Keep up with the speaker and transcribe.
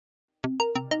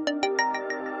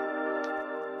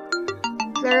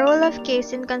The role of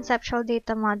CASE in conceptual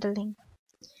data modeling.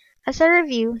 As a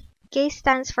review, CASE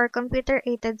stands for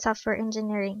Computer-Aided Software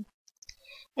Engineering.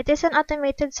 It is an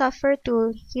automated software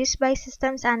tool used by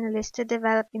systems analysts to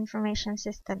develop information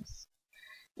systems.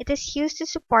 It is used to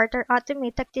support or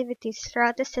automate activities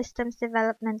throughout the system's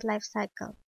development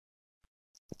lifecycle.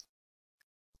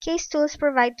 CASE tools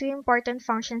provide two important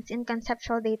functions in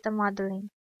conceptual data modeling.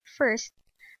 First,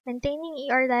 maintaining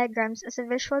diagrams as a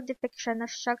visual depiction of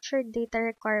structured data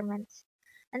requirements.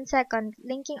 And second,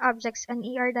 linking objects on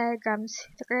diagrams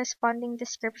to corresponding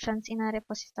descriptions in a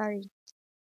repository.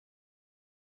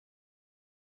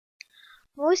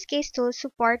 Most CASE tools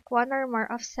support one or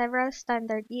more of several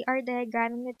standard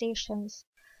diagramming notations,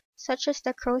 such as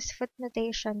the crow's foot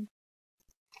notation.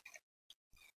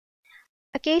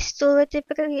 A CASE tool will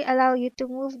typically allow you to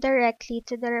move directly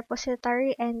to the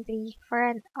repository entry for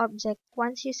an object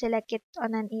once you select it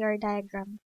on an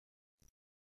diagram.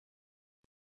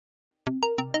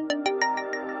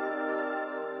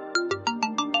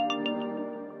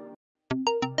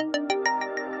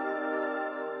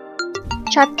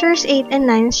 Chapters 8 and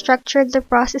 9 structured the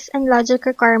process and logic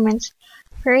requirements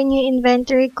for a new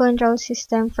inventory control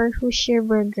system for Hoosier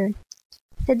Burger.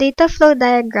 The data flow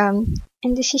diagram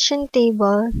and decision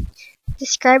table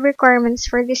describe requirements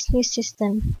for this new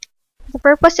system. The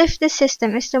purpose of this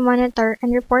system is to monitor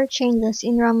and report changes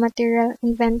in raw material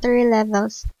inventory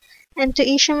levels and to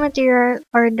issue material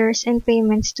orders and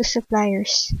payments to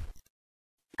suppliers.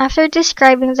 After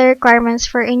describing the requirements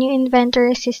for a new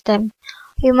inventory system,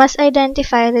 we must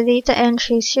identify the data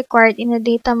entries required in the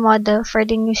data model for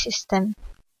the new system.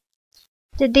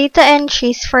 The data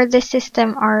entries for this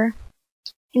system are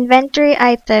inventory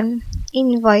item,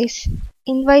 invoice,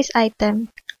 invoice item,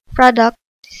 product,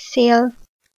 sale,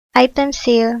 item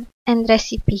sale, and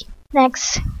recipe.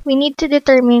 Next, we need to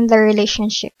determine the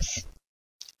relationships.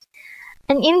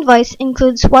 An invoice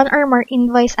includes one or more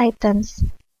invoice items,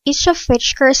 each of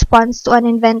which corresponds to an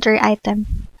inventory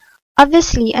item.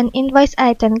 Obviously, an invoice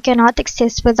item cannot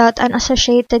exist without an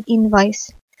associated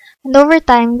invoice, and over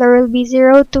time there will be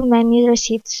zero to many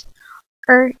receipts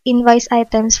or invoice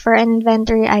items for an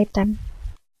inventory item.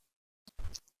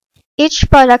 Each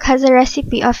product has a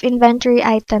recipe of inventory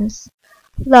items.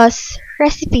 Thus,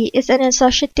 recipe is an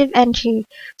associative entry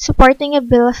supporting a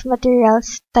bill of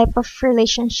materials type of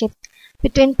relationship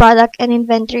between product and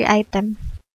inventory item.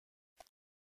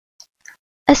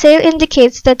 A sale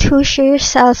indicates that Hoosier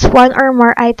sells one or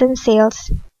more item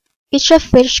sales, each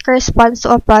of which corresponds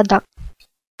to a product.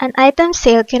 An item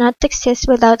sale cannot exist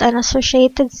without an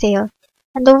associated sale,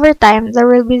 and over time there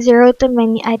will be zero to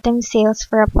many item sales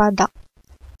for a product.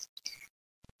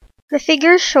 The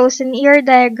figure shows an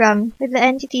diagram with the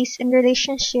entities and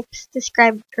relationships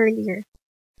described earlier.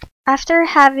 After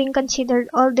having considered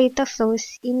all data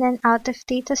flows in and out of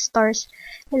data stores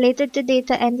related to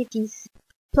data entities,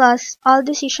 plus all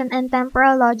decision and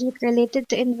temporal logic related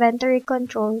to inventory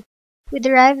control, we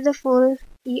derive the full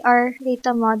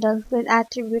data model with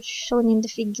attributes shown in the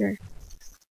figure.